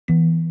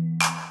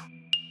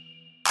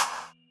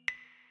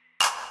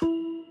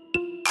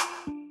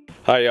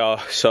Hi y'all,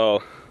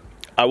 so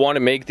I want to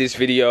make this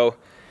video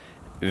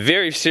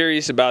very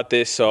serious about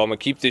this, so I'm gonna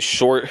keep this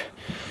short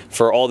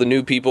for all the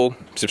new people.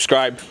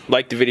 Subscribe,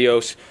 like the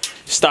videos,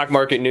 stock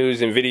market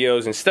news and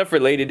videos and stuff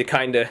related to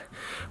kind of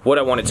what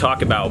I want to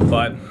talk about,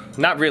 but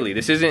not really.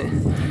 This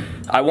isn't,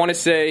 I want to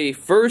say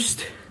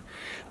first,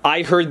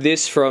 I heard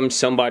this from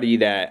somebody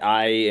that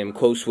I am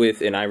close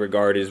with and I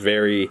regard as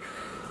very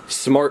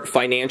smart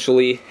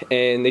financially,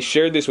 and they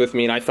shared this with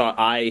me and I thought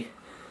I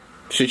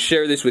should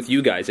share this with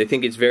you guys. I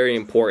think it's very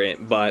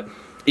important, but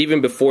even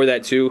before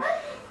that too,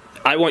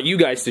 I want you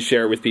guys to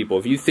share it with people.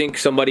 If you think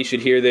somebody should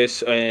hear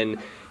this, and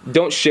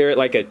don't share it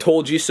like a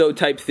told you so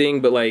type thing,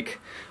 but like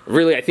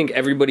really I think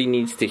everybody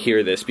needs to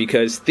hear this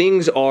because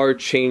things are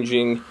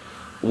changing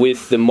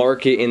with the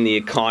market and the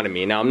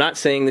economy. Now I'm not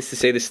saying this to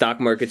say the stock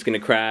market's gonna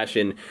crash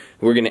and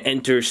we're gonna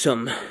enter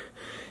some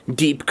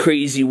deep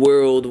crazy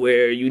world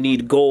where you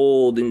need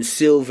gold and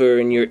silver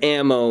and your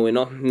ammo and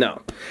all.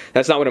 No,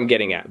 that's not what I'm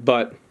getting at.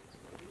 But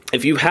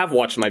if you have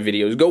watched my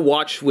videos, go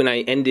watch when I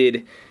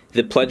ended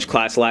the pledge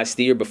class last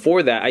year.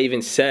 Before that, I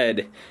even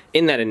said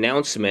in that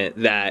announcement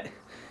that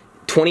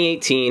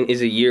 2018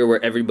 is a year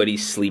where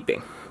everybody's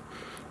sleeping.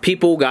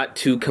 People got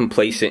too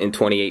complacent in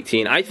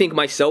 2018. I think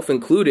myself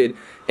included,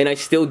 and I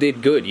still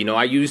did good. You know,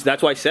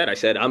 that's why I said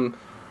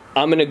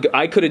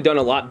I could have done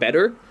a lot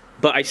better,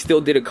 but I still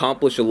did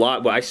accomplish a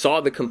lot. But I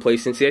saw the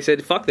complacency. I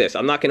said, fuck this.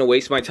 I'm not going to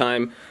waste my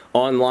time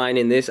online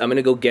in this. I'm going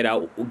to go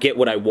get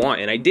what I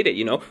want. And I did it,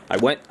 you know. I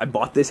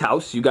bought this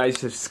house. You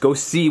guys just go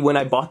see when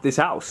I bought this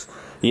house.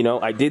 You know,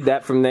 I did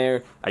that from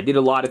there. I did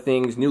a lot of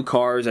things, new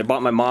cars. I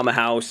bought my mom a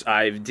house.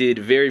 I did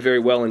very, very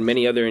well in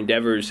many other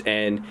endeavors.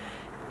 And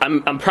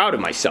I'm proud of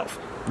myself.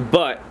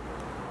 But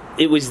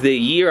it was the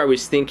year I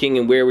was thinking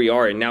and where we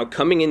are. And now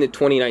coming into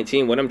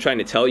 2019, what I'm trying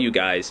to tell you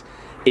guys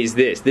is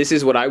this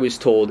is what I was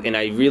told, and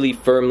I really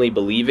firmly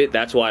believe it.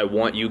 That's why I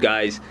want you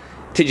guys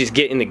to just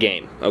get in the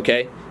game,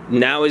 okay?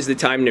 Now is the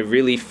time to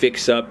really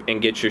fix up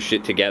and get your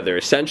shit together.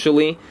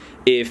 Essentially,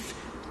 if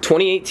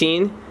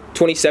 2018,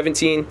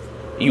 2017,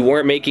 you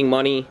weren't making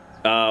money,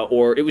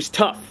 or it was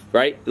tough,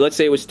 right? Let's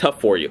say it was tough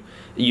for you.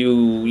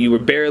 You were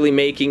barely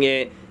making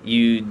it,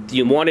 you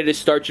wanted to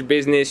start your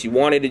business, you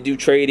wanted to do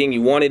trading,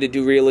 you wanted to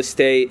do real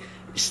estate,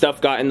 stuff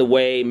got in the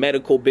way,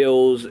 medical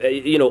bills,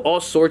 you know,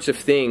 all sorts of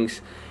things.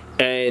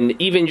 And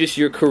even just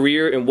your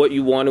career and what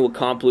you want to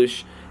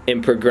accomplish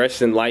and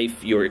progress in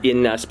life,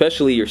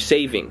 especially your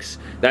savings.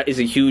 That is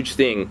a huge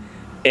thing.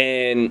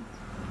 And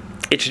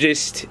it's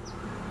just,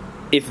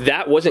 if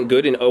that wasn't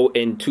good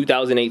in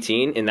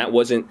 2018 and that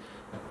wasn't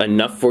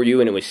enough for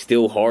you and it was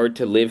still hard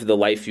to live the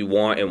life you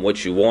want and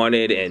what you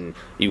wanted and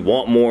you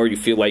want more, you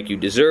feel like you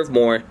deserve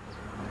more,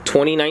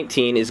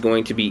 2019 is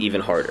going to be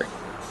even harder.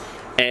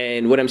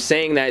 And what I'm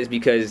saying that is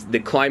because the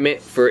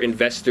climate for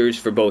investors,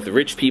 for both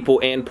rich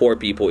people and poor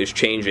people, is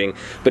changing,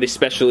 but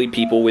especially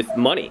people with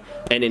money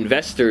and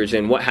investors,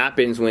 and what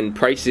happens when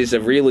prices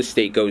of real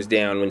estate goes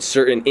down, when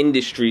certain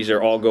industries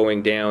are all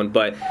going down.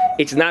 But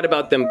it's not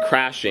about them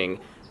crashing,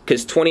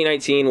 because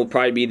 2019 will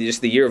probably be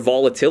just the year of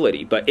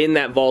volatility. But in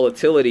that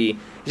volatility,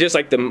 just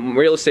like the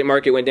real estate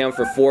market went down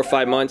for 4 or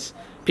 5 months,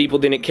 people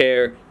didn't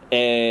care,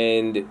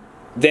 and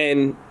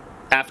then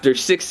after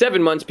 6,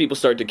 7 months, people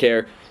start to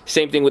care.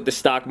 Same thing with the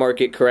stock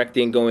market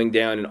correcting, going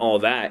down, and all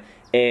that.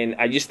 And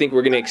I just think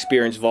we're going to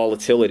experience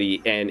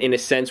volatility, and in a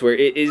sense where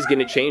it is going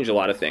to change a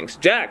lot of things.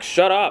 Jack,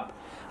 shut up!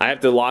 I have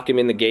to lock him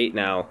in the gate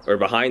now, or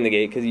behind the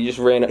gate, because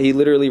he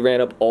literally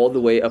ran up all the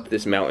way up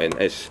this mountain.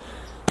 It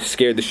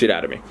scared the shit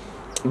out of me.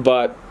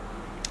 But,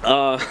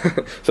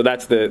 so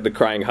that's the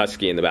crying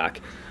husky in the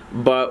back.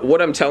 But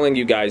what I'm telling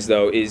you guys,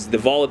 though, is the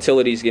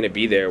volatility is going to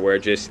be there, where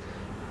just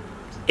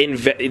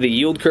the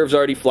yield curve's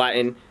already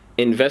flattened.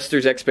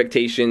 Investors'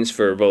 expectations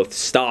for both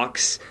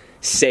stocks,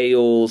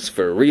 sales,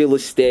 for real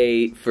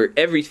estate, for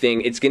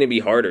everything, it's going to be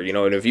harder, you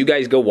know. And if you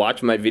guys go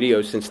watch my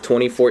videos since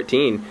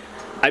 2014,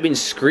 I've been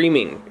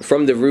screaming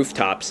from the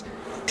rooftops,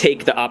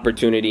 take the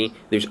opportunity.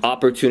 There's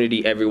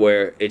opportunity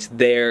everywhere. It's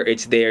there,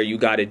 you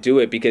got to do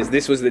it, because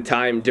this was the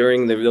time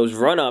during those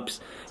run-ups,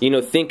 you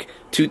know, think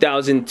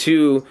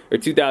 2002 or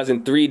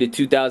 2003 to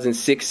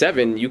 2006,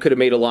 7, you could have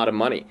made a lot of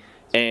money.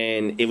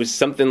 And it was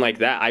something like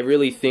that. I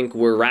really think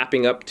we're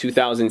wrapping up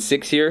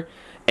 2006 here,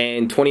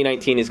 and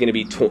 2019 is going to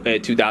be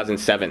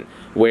 2007,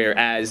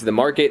 whereas the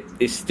market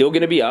is still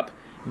going to be up,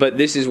 but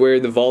this is where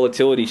the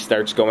volatility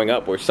starts going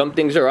up, where some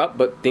things are up,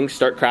 but things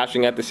start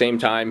crashing at the same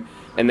time,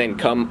 and then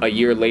come a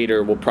year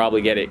later, we'll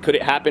probably get it. Could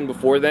it happen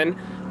before then?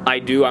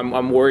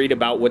 I'm worried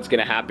about what's going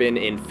to happen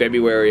in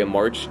February and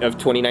March of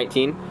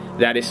 2019.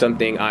 That is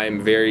something I'm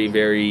very,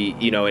 very,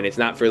 you know, and it's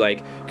not for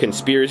like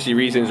conspiracy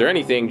reasons or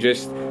anything,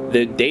 just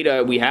the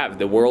data we have,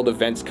 the world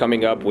events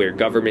coming up where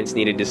governments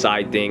need to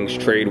decide things,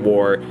 trade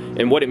war,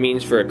 and what it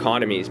means for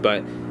economies.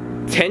 But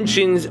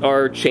tensions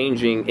are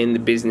changing in the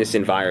business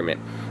environment.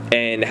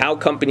 And how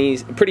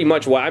companies, pretty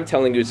much what I'm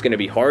telling you, it's going to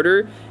be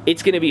harder.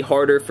 It's going to be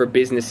harder for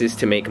businesses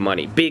to make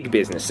money, big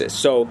businesses.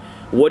 So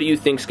what do you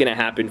think is going to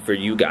happen for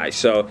you guys?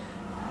 So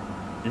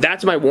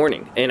that's my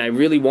warning, and I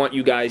really want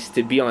you guys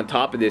to be on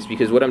top of this,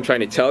 because what I'm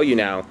trying to tell you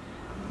now,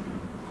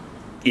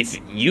 if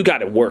you got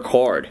to work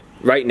hard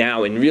right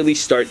now and really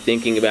start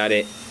thinking about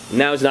it,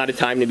 now's not a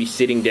time to be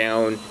sitting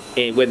down.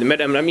 And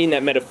I mean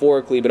that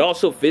metaphorically, but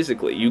also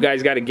physically. You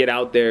guys got to get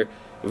out there,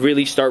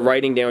 really start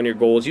writing down your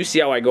goals. You see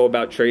how I go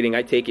about trading.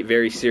 I take it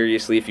very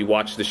seriously. If you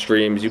watch the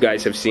streams, you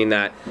guys have seen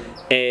that.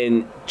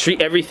 And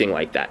treat everything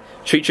like that.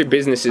 Treat your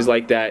businesses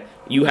like that.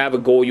 You have a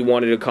goal you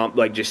wanted to accomplish,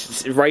 like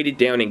just write it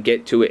down and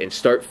get to it and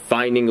start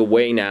finding a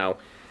way now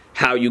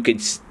how you could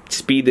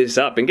speed this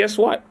up. And guess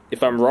what?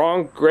 If I'm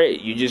wrong,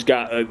 great. You just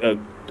got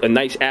a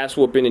nice ass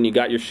whooping and you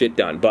got your shit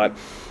done. But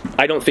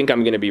I don't think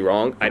I'm going to be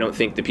wrong. I don't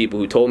think the people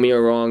who told me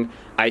are wrong.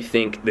 I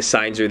think the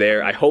signs are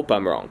there. I hope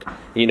I'm wrong.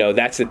 You know,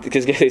 that's it,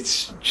 because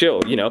it's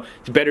chill, you know.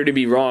 It's better to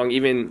be wrong.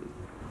 Even,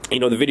 you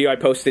know, the video I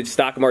posted,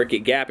 stock market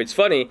gap, it's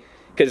funny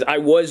because I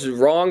was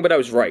wrong, but I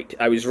was right.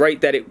 I was right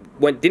that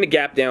it didn't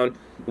gap down,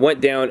 went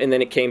down, and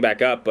then it came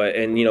back up.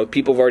 And you know,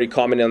 people have already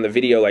commented on the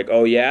video like,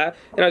 oh yeah?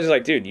 And I was just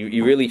like, dude,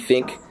 you really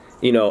think,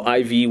 you know,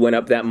 IV went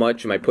up that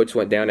much and my puts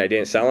went down and I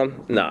didn't sell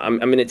them? No, I'm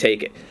going to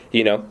take it,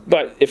 you know.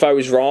 But if I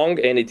was wrong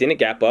and it didn't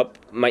gap up,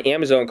 my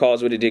Amazon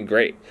calls would have did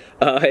great.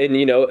 And,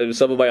 you know,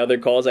 some of my other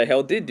calls I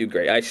held did do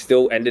great. I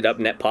still ended up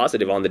net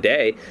positive on the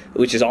day,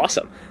 which is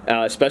awesome,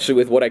 especially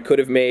with what I could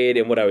have made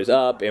and what I was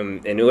up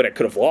and what I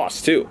could have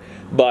lost too.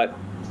 But,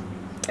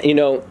 you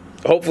know,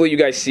 hopefully you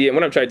guys see it. And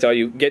what I'm trying to tell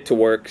you, get to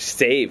work,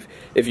 save.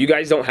 If you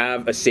guys don't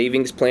have a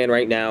savings plan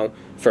right now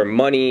for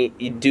money,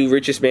 you do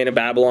Richest Man in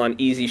Babylon,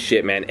 easy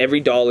shit, man. Every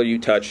dollar you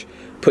touch,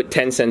 put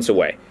 10 cents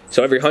away.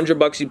 So every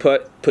 $100 you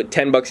put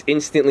 10 bucks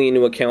instantly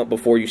into account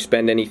before you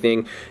spend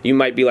anything. You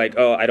might be like,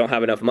 oh, I don't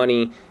have enough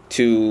money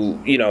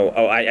to, you know,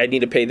 oh, I need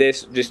to pay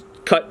this. Just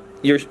cut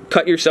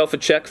yourself a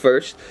check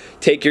first,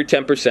 take your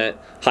 10%,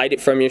 hide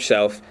it from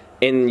yourself,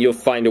 and you'll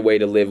find a way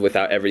to live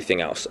without everything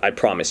else. I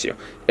promise you.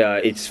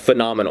 It's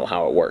phenomenal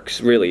how it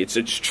works. Really, it's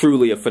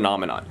truly a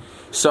phenomenon.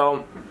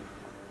 So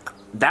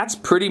that's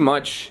pretty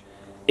much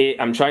it.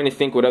 I'm trying to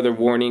think what other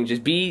warning.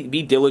 Just be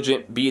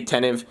diligent, be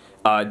attentive.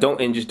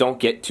 Don't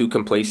get too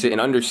complacent,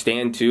 and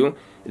understand too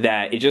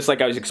that it's just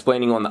like I was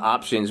explaining on the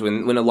options.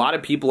 When a lot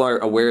of people are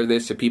aware of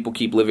this and people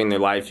keep living their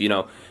life, you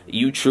know,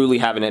 you truly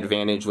have an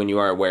advantage when you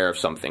are aware of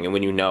something and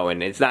when you know.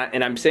 And it's not.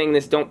 And I'm saying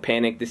this, don't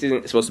panic. This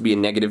isn't supposed to be a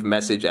negative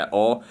message at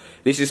all.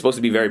 This is supposed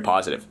to be very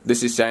positive.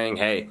 This is saying,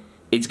 hey,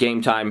 it's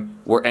game time.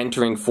 We're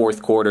entering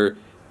fourth quarter.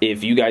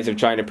 If you guys are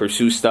trying to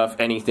pursue stuff,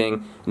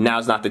 anything,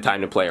 now's not the time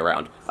to play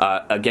around.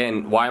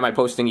 Again, why am I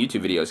posting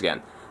YouTube videos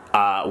again?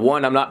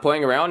 One, I'm not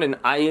playing around, and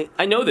I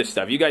know this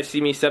stuff. You guys see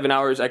me 7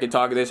 hours, I could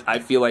talk this. I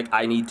feel like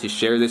I need to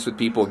share this with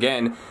people.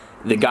 Again,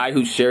 the guy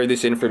who shared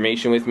this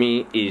information with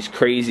me is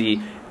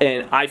crazy,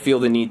 and I feel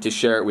the need to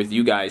share it with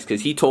you guys,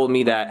 because he told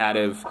me that out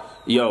of,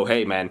 yo,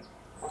 hey man,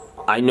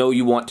 I know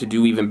you want to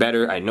do even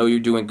better. I know you're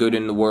doing good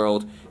in the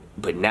world,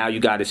 but now you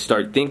got to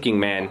start thinking,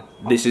 man,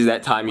 this is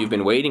that time you've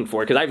been waiting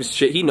for. Because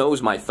he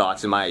knows my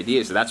thoughts and my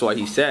ideas, so that's why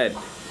he said,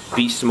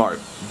 be smart,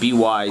 be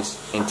wise,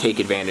 and take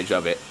advantage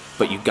of it.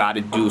 But you got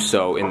to do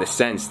so in the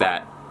sense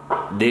that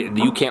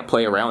you can't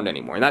play around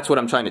anymore. And that's what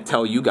I'm trying to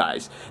tell you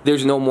guys.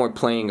 There's no more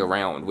playing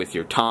around with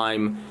your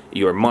time,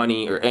 your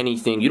money, or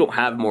anything. You don't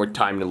have more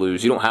time to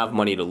lose. You don't have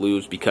money to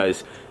lose,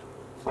 because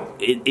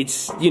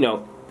it's, you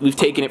know, we've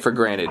taken it for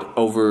granted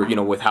over, you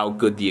know, with how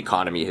good the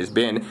economy has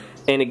been.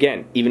 And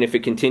again, even if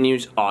it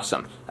continues,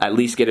 awesome. At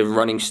least get a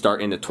running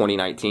start into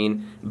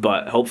 2019.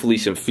 But hopefully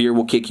some fear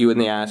will kick you in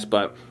the ass.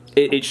 But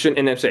it shouldn't.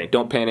 And I'm saying,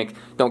 don't panic.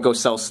 Don't go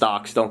sell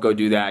stocks. Don't go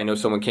do that. I know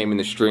someone came in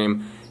the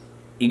stream.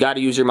 You got to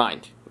use your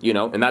mind, you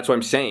know. And that's what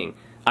I'm saying.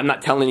 I'm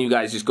not telling you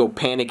guys just go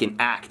panic and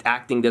act.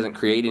 Acting doesn't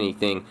create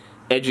anything.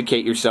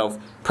 Educate yourself,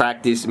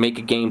 practice, make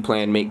a game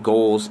plan, make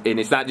goals. And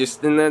it's not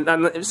just, in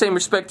the same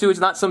respect too, it's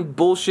not some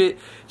bullshit,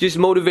 just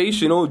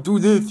motivation. Oh, do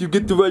this, you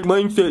get the right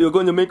mindset, you're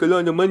going to make a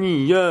lot of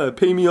money. Yeah,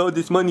 pay me all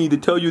this money to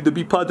tell you to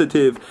be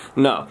positive.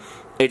 No,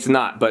 it's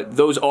not. But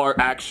those are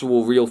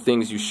actual real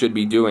things you should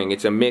be doing.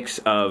 It's a mix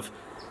of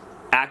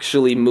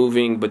actually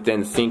moving, but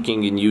then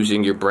thinking and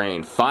using your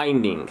brain,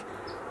 finding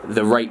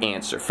the right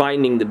answer,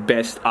 finding the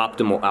best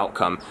optimal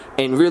outcome,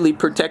 and really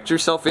protect your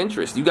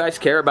self-interest. You guys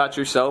care about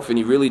yourself, and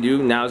you really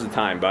do. Now's the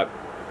time. But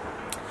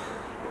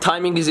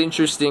timing is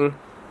interesting.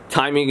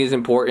 Timing is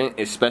important,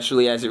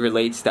 especially as it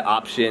relates to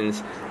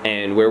options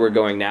and where we're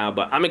going now.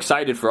 But I'm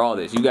excited for all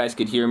this. You guys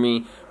could hear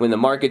me when the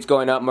market's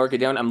going up, market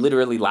down. I'm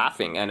literally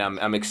laughing, and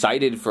I'm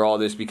excited for all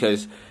this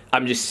because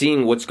I'm just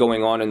seeing what's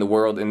going on in the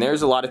world. And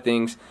there's a lot of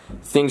things.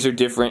 Things are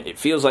different. It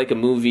feels like a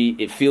movie.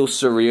 It feels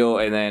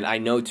surreal. And then I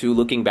know, too,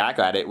 looking back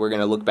at it, we're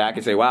going to look back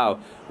and say,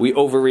 wow, we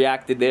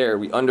overreacted there.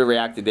 We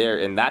underreacted there.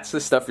 And that's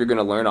the stuff you're going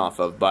to learn off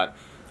of. But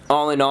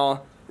all in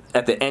all,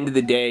 at the end of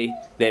the day,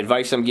 the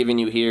advice I'm giving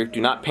you here,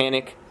 do not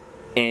panic.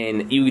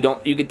 And you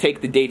could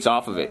take the dates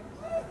off of it.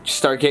 Just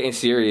start getting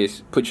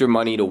serious. Put your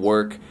money to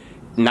work,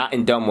 not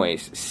in dumb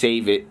ways.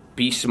 Save it,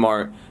 be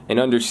smart, and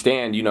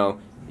understand, you know,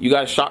 you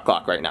got a shot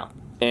clock right now.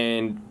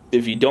 And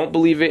if you don't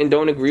believe it and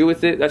don't agree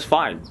with it, that's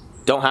fine.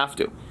 Don't have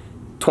to.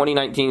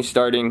 2019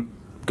 starting,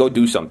 go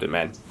do something,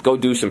 man. Go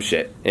do some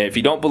shit. And if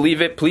you don't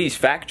believe it, please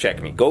fact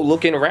check me. Go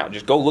looking around.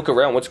 Just go look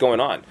around what's going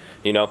on.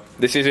 You know,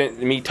 this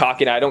isn't me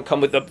talking. I don't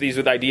come with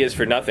ideas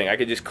for nothing. I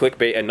could just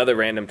clickbait another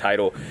random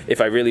title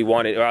if I really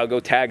wanted, or I'll go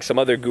tag some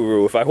other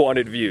guru if I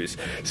wanted views.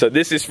 So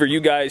this is for you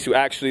guys who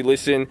actually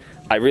listen.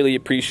 I really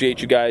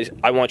appreciate you guys.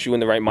 I want you in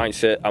the right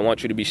mindset. I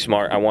want you to be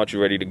smart. I want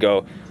you ready to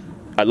go.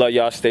 I love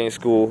y'all. Stay in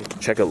school.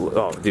 Check out,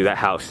 oh, dude, that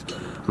house.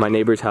 My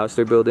neighbor's house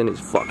they're building is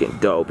fucking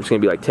dope. It's gonna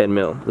be like 10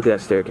 mil. Look at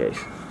that staircase.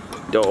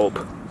 Dope.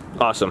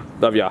 Awesome.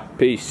 Love y'all.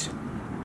 Peace.